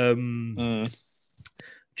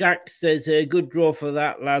 Jack says, good draw for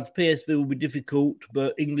that, lads. PSV will be difficult,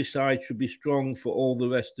 but English side should be strong for all the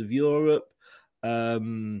rest of Europe.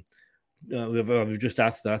 We've just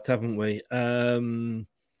asked that, haven't we?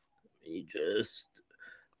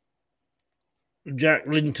 Jack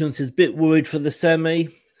Linton says, bit worried for the semi.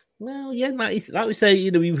 Well, yeah, like we say,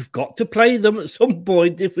 we've got to play them at some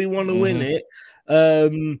point if we want to win it.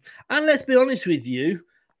 And let's be honest with you,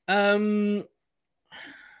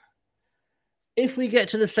 if we get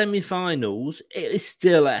to the semi-finals, it is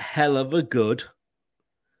still a hell of a good,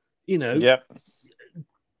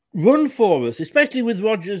 run for us, especially with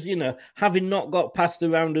Rodgers, having not got past the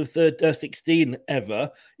round of 16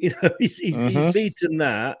 ever. He's beaten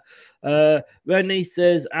that. Rennie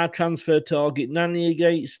says, our transfer target Nani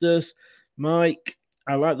against us. Mike,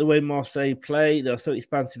 I like the way Marseille play. They're so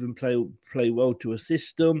expansive and play well to a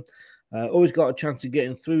system. Always got a chance of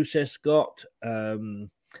getting through, says Scott.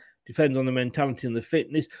 Depends on the mentality and the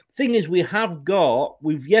fitness. Thing is, we've had,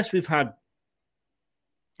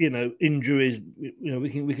 injuries.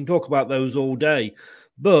 We can talk about those all day,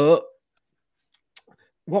 but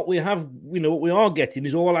what we have, what we are getting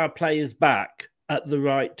is all our players back at the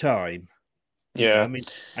right time. Yeah, I mean,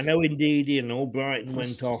 I know Ndidi and Albrighton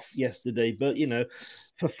went off yesterday, but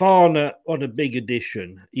Fofana on a big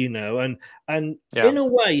addition, and in a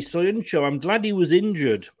way, Soyuncu, I'm glad he was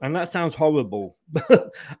injured, and that sounds horrible,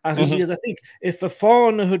 but because I think if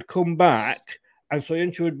Fofana had come back and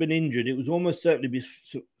Soyuncu had been injured, it was almost certainly be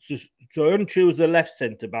Soyuncu was the left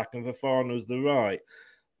centre back and Fofana was the right.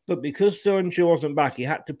 But because Soyuncu wasn't back, he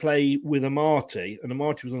had to play with Amati, and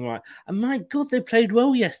Amati was on the right. And my God, they played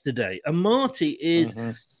well yesterday. Amati he's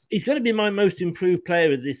going to be my most improved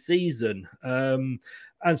player of this season. And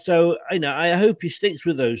so, I hope he sticks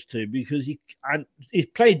with those two because he's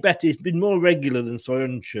played better. He's been more regular than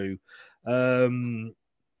Soyuncu.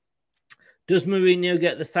 Does Mourinho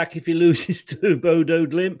get the sack if he loses to Bodo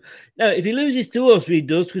Glimt? No, if he loses to us, he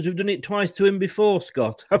does, because we've done it twice to him before,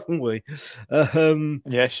 Scott, haven't we?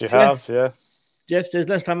 Yes, you have, yeah. Jeff says,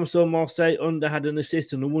 last time I saw Marseille, Under had an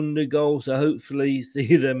assist and a wonder goal, so hopefully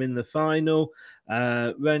see them in the final.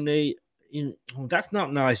 Rennie, that's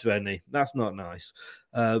not nice, Rennie. That's not nice.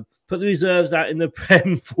 Put the reserves out in the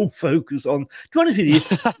Prem, full focus on. To be honest with you,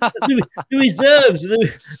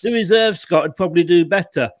 the reserves, Scott, would probably do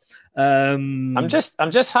better. I'm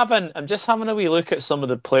just having a wee look at some of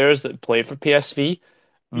the players that play for PSV.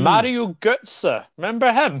 Mario Götze,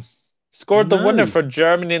 remember him? Scored the winner for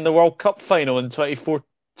Germany in the World Cup final in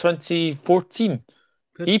 2014.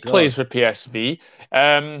 He plays for PSV.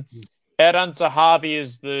 Eran Zahavi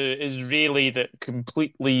is the Israeli that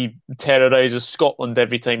completely terrorizes Scotland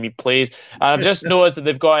every time he plays. And I've just noticed that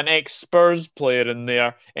they've got an ex-Spurs player in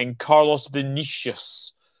there, in Carlos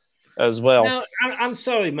Vinicius as well. Now, I'm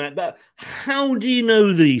sorry, Matt, but how do you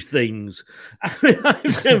know these things? I've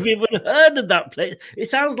never even heard of that place.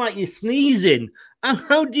 It sounds like you're sneezing.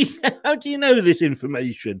 How do you know this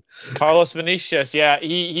information? Carlos Vinicius, yeah,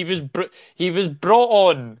 he was brought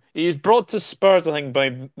on. He was brought to Spurs, I think,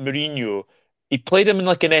 by Mourinho. He played him in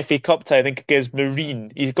like an FA Cup tie, I think, against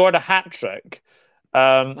Marine. He's got a hat trick,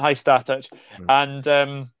 high status,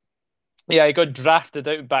 and yeah, he got drafted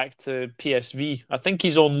out back to PSV. I think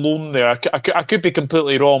he's on loan there. I could be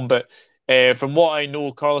completely wrong, but from what I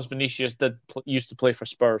know, Carlos Vinicius used to play for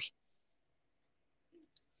Spurs.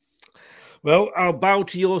 Well, I'll bow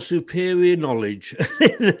to your superior knowledge.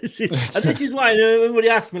 This is why everybody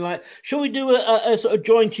asks me, like, shall we do a sort of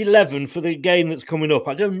joint 11 for the game that's coming up?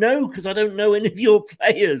 I don't know, because I don't know any of your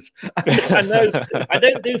players. I know I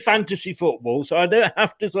don't do fantasy football, so I don't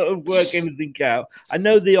have to sort of work anything out. I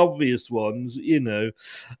know the obvious ones,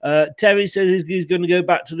 Terry says he's going to go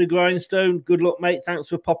back to the grindstone. Good luck, mate. Thanks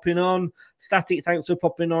for popping on. Static, thanks for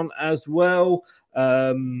popping on as well.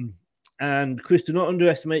 And Chris, do not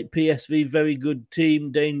underestimate PSV. Very good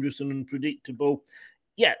team, dangerous and unpredictable.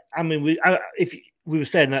 Yeah, I mean, we were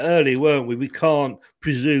saying that earlier, weren't we? We can't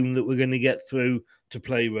presume that we're going to get through to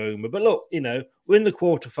play Roma. But look, we're in the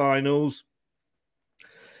quarterfinals.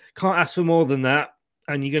 Can't ask for more than that.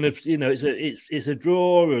 And you're going to, it's a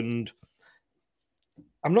draw, and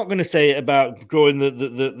I'm not going to say it about drawing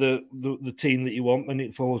the team that you want when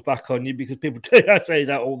it falls back on you, because people say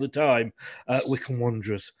that all the time. Wycombe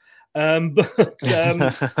Wanderers. Look,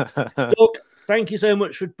 thank you so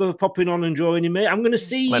much for popping on and joining me. I'm going to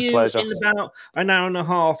see you in about an hour and a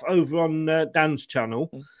half over on Dan's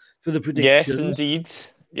channel for the predictions. Yes, indeed.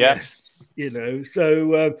 Yeah. Yes.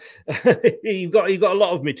 So you've got a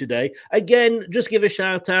lot of me today. Again, just give a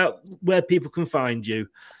shout out where people can find you.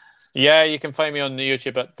 Yeah, you can find me on the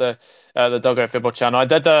YouTube at the Dugout Football channel. I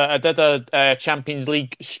did a Champions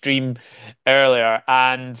League stream earlier,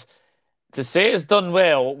 and to say it's done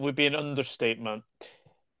well would be an understatement.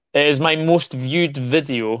 It is my most viewed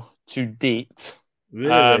video to date.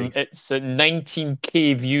 Really? It's at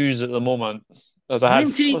 19k views at the moment.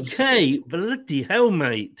 19k, bloody hell,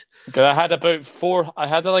 mate! Because I had about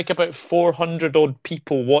 400 odd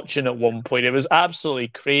people watching at one point. It was absolutely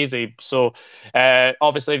crazy. So,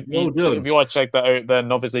 obviously, if you want to check that out,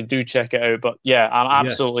 then obviously do check it out. But yeah, I'm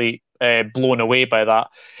absolutely blown away by that.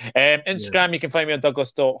 Instagram, you can find me on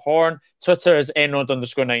Douglas.Horn. Twitter is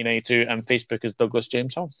Enrod_1992, and Facebook is Douglas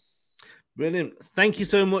James Horn. Brilliant. Thank you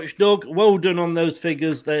so much, Doug. Well done on those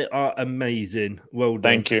figures. They are amazing. Well done.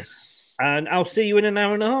 Thank you. And I'll see you in an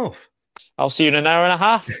hour and a half. I'll see you in an hour and a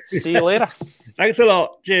half. See you later. Thanks a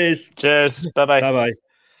lot. Cheers. Cheers. Bye-bye.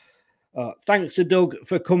 Bye-bye. Thanks to Doug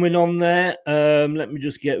for coming on there. Let me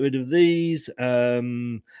just get rid of these.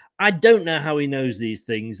 I don't know how he knows these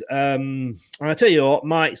things. And I tell you what,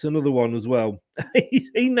 Mike's another one as well.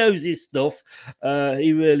 He knows his stuff.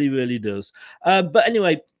 He really, really does. But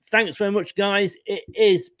anyway, thanks very much, guys. It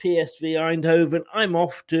is PSV Eindhoven. I'm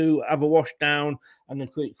off to have a wash down and a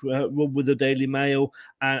quick run with the Daily Mail.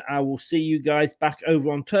 And I will see you guys back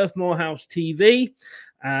over on Turf Moorhouse TV.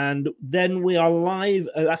 And then we are live.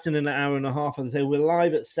 That's in an hour and a half. As I say, we're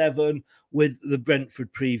live at 7 with the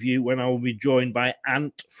Brentford preview, when I will be joined by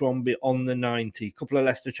Ant from Beyond the 90. A couple of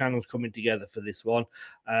Leicester channels coming together for this one.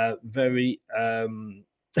 Very...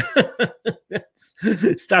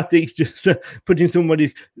 Static's just putting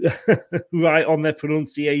somebody right on their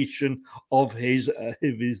pronunciation of his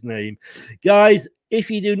name. Guys, if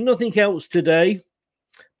you do nothing else today,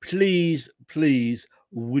 please,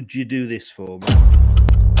 would you do this for me?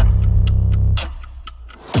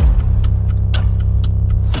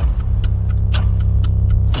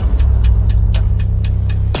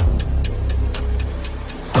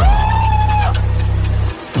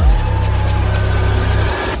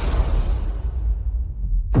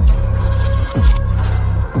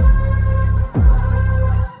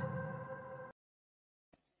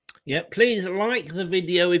 Yeah, please like the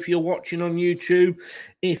video if you're watching on YouTube.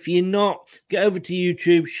 If you're not, get over to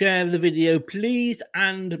YouTube, share the video, please.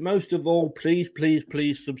 And most of all, please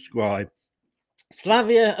subscribe.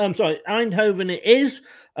 Eindhoven it is.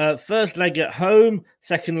 First leg at home,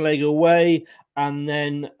 second leg away. And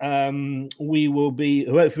then we will be,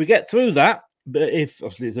 if we get through that, but if,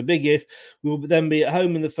 obviously it's a big if, we'll then be at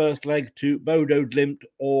home in the first leg to Bodo Glimt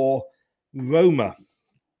or Roma.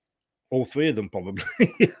 All three of them, probably.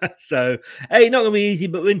 So, hey, not going to be easy,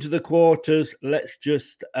 but we're into the quarters. Let's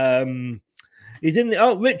just... he's in the...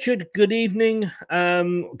 Oh, Richard, good evening.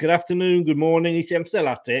 Good afternoon, good morning. He said, I'm still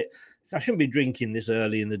at it. So I shouldn't be drinking this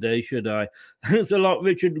early in the day, should I? Thanks a lot,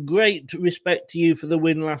 Richard. Great respect to you for the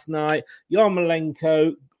win last night.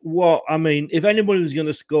 Yarmolenko, if anybody was going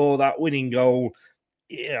to score that winning goal,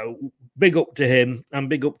 big up to him and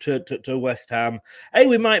big up to West Ham. Hey,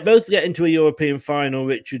 we might both get into a European final,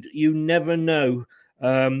 Richard. You never know.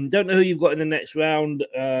 Don't know who you've got in the next round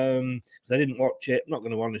because I didn't watch it. I'm not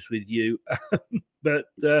going to be honest with you. But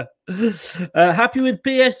happy with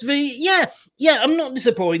PSV? Yeah, I'm not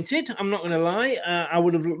disappointed. I'm not going to lie. I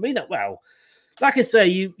would have been well. Like I say,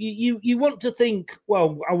 you want to think,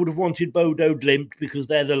 well, I would have wanted Bodo Glimt because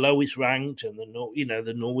they're the lowest ranked and the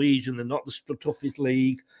Norwegian, they're not the toughest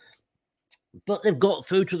league. But they've got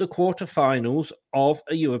through to the quarterfinals of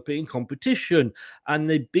a European competition and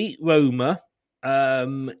they beat Roma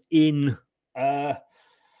in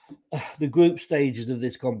the group stages of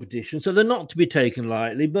this competition. So they're not to be taken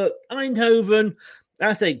lightly. But Eindhoven,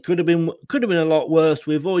 I think, could have been a lot worse.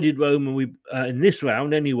 We avoided Roma in this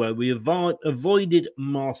round anyway. We avoided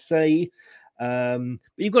Marseille. But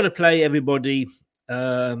you've got to play everybody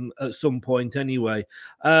at some point anyway.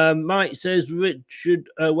 Mike says, Richard,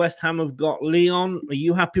 West Ham have got Leon. Are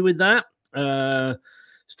you happy with that?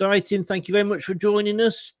 Stighton, thank you very much for joining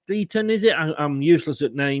us. Steaton, is it? I'm useless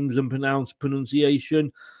at names and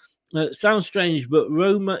pronunciation. Sounds strange, but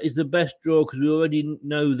Roma is the best draw because we already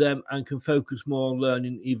know them and can focus more on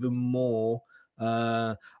learning even more.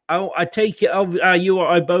 I take it, you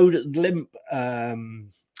are a Bodo Glimt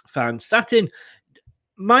fan. Statin,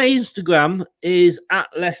 my Instagram is at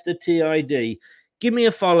Leicester TID. Give me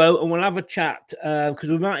a follow and we'll have a chat because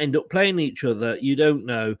we might end up playing each other. You don't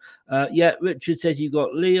know. Richard says you've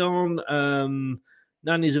got Leon.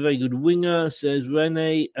 Nanny's a very good winger, says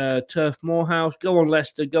Rene. Turf Morehouse. Go on,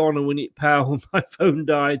 Leicester. Go on and win it, pal. My phone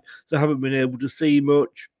died, so I haven't been able to see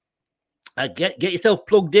much. Get yourself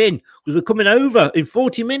plugged in because we're coming over in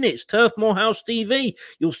 40 minutes. Turf Morehouse TV.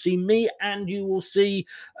 You'll see me and you will see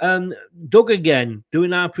Doug again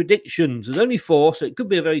doing our predictions. There's only 4, so it could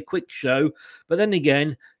be a very quick show. But then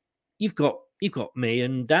again, you've got me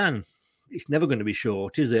and Dan. It's never going to be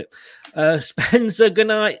short, is it? Spencer, good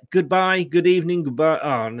night, goodbye, good evening, goodbye. Oh,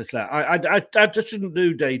 honestly, I just shouldn't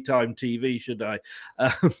do daytime TV, should I?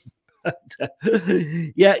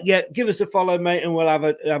 Give us a follow, mate, and we'll have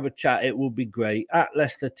a chat. It will be great at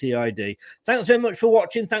Leicester TID. Thanks very much for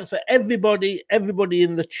watching. Thanks for everybody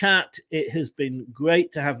in the chat. It has been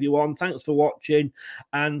great to have you on. Thanks for watching,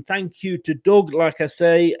 and thank you to Doug, like I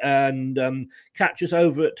say, and catch us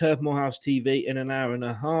over at Turf Morehouse TV in an hour and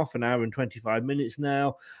a half, an hour and 25 minutes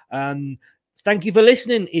now. Thank you for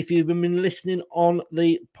listening. If you've been listening on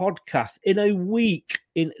the podcast in a week,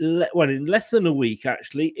 in less than a week,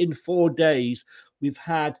 actually, in 4 days, we've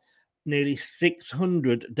had nearly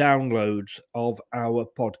 600 downloads of our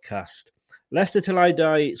podcast. Leicester Till I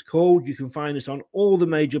Die, it's called. You can find us on all the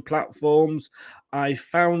major platforms. I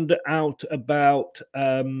found out about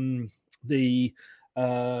another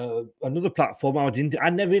platform I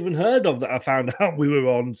never even heard of that I found out we were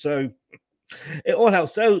on. So it all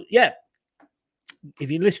helps. So, yeah.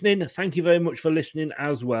 If you're listening, thank you very much for listening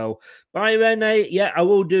as well. Bye, Renee. Yeah, I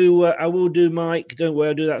will do Mike. Don't worry,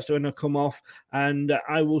 I'll do that so when I come off. And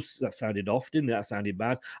I will. That sounded off, didn't it? That sounded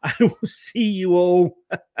bad. I will see you all.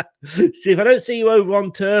 See if I don't see you over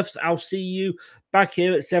on Turfs, I'll see you back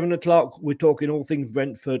here at 7:00. We're talking all things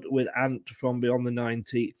Brentford with Ant from Beyond the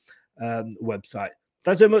 90 website.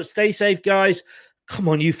 Thanks so much. Stay safe, guys. Come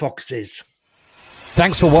on, you foxes.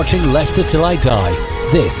 Thanks for watching Leicester Till I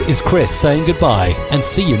Die. This is Chris saying goodbye and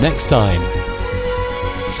see you next time.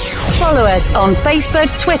 Follow us on Facebook,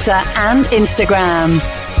 Twitter and Instagram.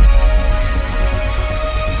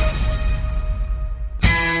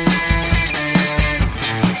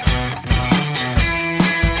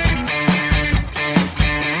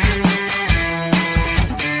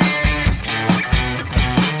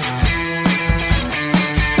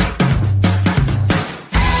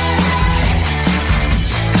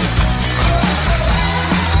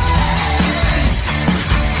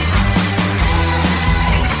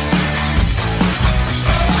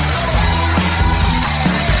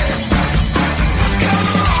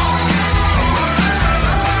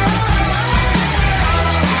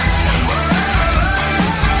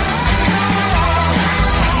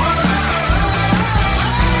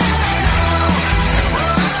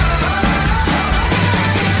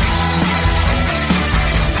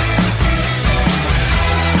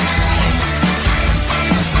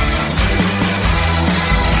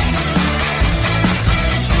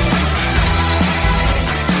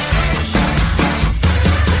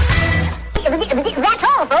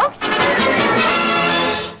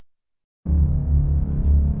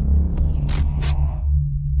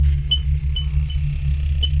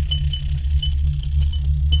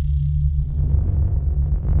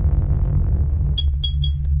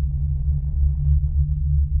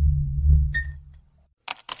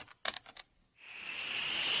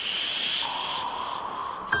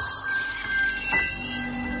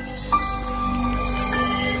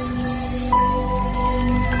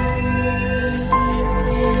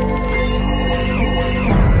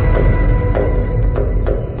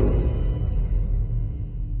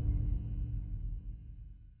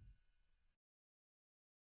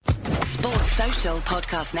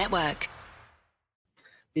 Podcast Network.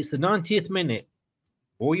 It's the 90th minute.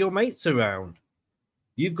 All your mates around.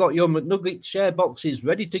 You've got your McNugget share boxes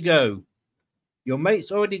ready to go. Your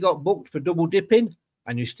mate's already got booked for double dipping,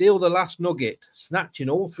 and you steal the last nugget, snatching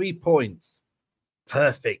all 3 points.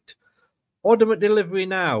 Perfect. Order McDelivery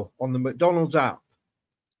now on the McDonald's app.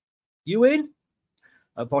 You in?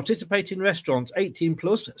 At participating restaurants, 18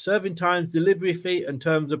 plus, serving times, delivery fee and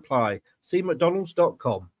terms apply. See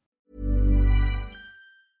mcdonalds.com.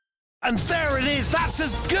 And there it is, that's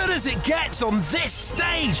as good as it gets on this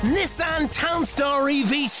stage. Nissan Townstar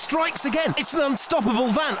EV strikes again. It's an unstoppable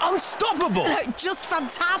van, unstoppable. Just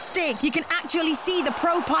fantastic. You can actually see the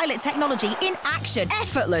ProPilot technology in action.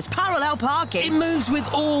 Effortless parallel parking. It moves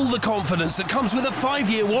with all the confidence that comes with a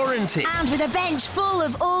 5-year warranty. And with a bench full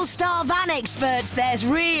of all-star van experts, there's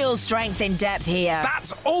real strength in depth here.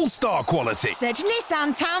 That's all-star quality. Search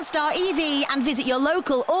Nissan Townstar EV and visit your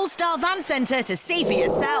local all-star van centre to see for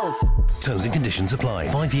yourself. Terms and conditions apply.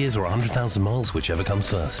 5 years or 100,000 miles, whichever comes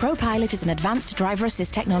first. ProPilot is an advanced driver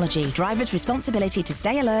assist technology. Driver's responsibility to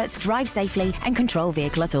stay alert, drive safely, and control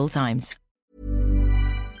vehicle at all times.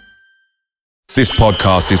 This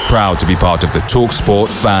podcast is proud to be part of the TalkSport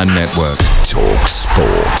Fan Network.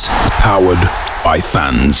 TalkSport. Powered by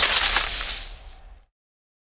fans.